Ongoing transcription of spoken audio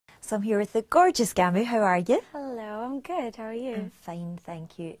So I'm here with the gorgeous Gamu. How are you? Hello, I'm good. How are you? I'm fine,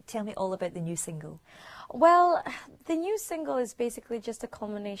 thank you. Tell me all about the new single. Well, the new single is basically just a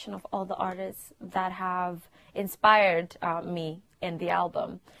culmination of all the artists that have inspired me in the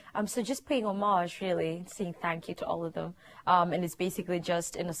album. So just paying homage, really, saying thank you to all of them. And it's basically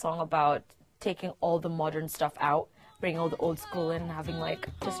just in a song about taking all the modern stuff out, bringing all the old school in, and having like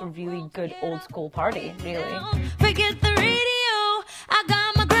just a really good old school party, really. Forget the radio, I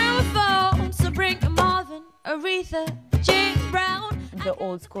got my gramophone, so bring Marvin, Aretha, James Brown. The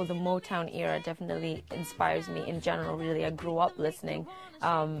old school, the Motown era definitely inspires me in general, really. I grew up listening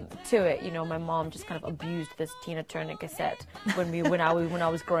to it. You know, my mom just kind of abused this Tina Turner cassette when I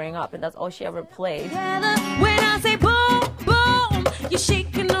was growing up, and that's all she ever played. When I say boom, boom, you're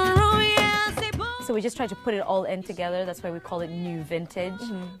shaking the room, yeah, I say boom. So we just try to put it all in together. That's why we call it new vintage,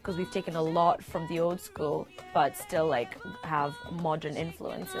 because we've taken a lot from the old school, but still like have modern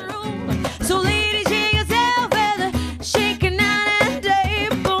influences. So ladies, shake yourself, weather, shaking night and day,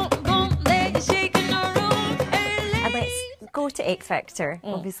 boom, boom, they shaking the room. And let's go to X Factor.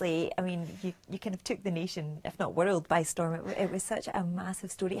 Obviously, I mean, you kind of took the nation, if not world, by storm. It was such a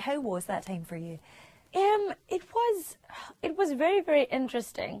massive story. How was that time for you? It was very, very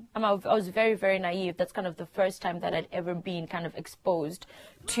interesting. I was very, very naive. That's kind of the first time that I'd ever been kind of exposed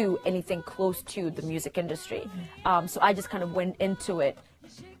to anything close to the music industry. So I just kind of went into it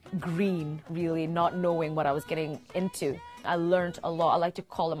green, really, not knowing what I was getting into. I learned a lot. I like to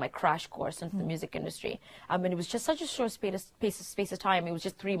call it my crash course into the music industry. And it was just such a short space of time. It was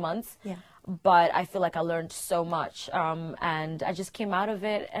just 3 months. Yeah. But I feel like I learned so much. And I just came out of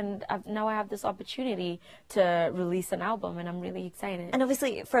it. And now I have this opportunity to release an album. And I'm really excited. And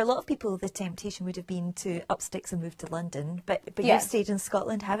obviously, for a lot of people, the temptation would have been to up sticks and move to London. But Yes. you've stayed in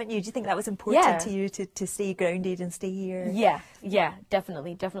Scotland, haven't you? Do you think that was important Yeah. to you to stay grounded and stay here? Yeah,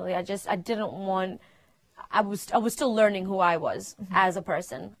 definitely. I didn't want. I was still learning who I was as a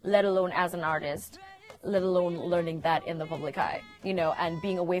person, let alone as an artist, let alone learning that in the public eye, you know, and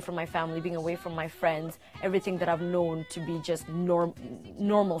being away from my family, being away from my friends, everything that I've known to be just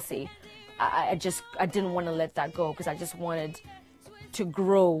normalcy. I didn't want to let that go, because I just wanted to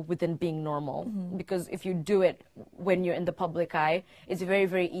grow within being normal. Because if you do it when you're in the public eye, it's very,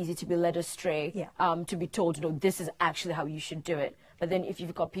 very easy to be led astray, to be told, no, this is actually how you should do it. But then if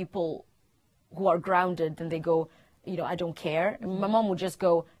you've got people who are grounded, then they go, you know, I don't care. And my mom would just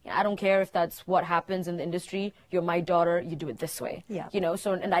go, yeah, I don't care if that's what happens in the industry. You're my daughter. You do it this way. Yeah. You know,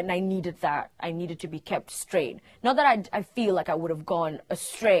 so, and I needed that. I needed to be kept straight. Not that I feel like I would have gone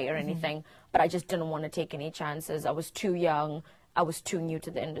astray or anything, but I just didn't want to take any chances. I was too young. I was too new to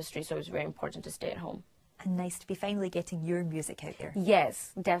the industry, so it was very important to stay at home. And nice to be finally getting your music out there.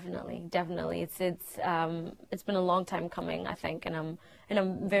 Yes, definitely. It's been a long time coming, I think, and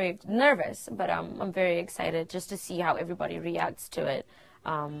I'm very nervous, but I'm very excited just to see how everybody reacts to it.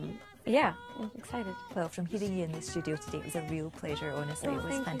 Yeah, I'm excited. Well, from hearing you in the studio today, it was a real pleasure, honestly. Oh, it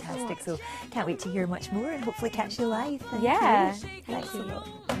was thank you so fantastic. much. So can't wait to hear much more and hopefully catch you live. Thank Yeah, you. thanks a lot.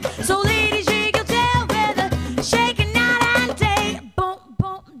 So ladies, shake your tail, weather, shaking night and day, boom,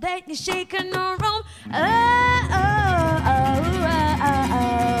 boom, they shaking the room.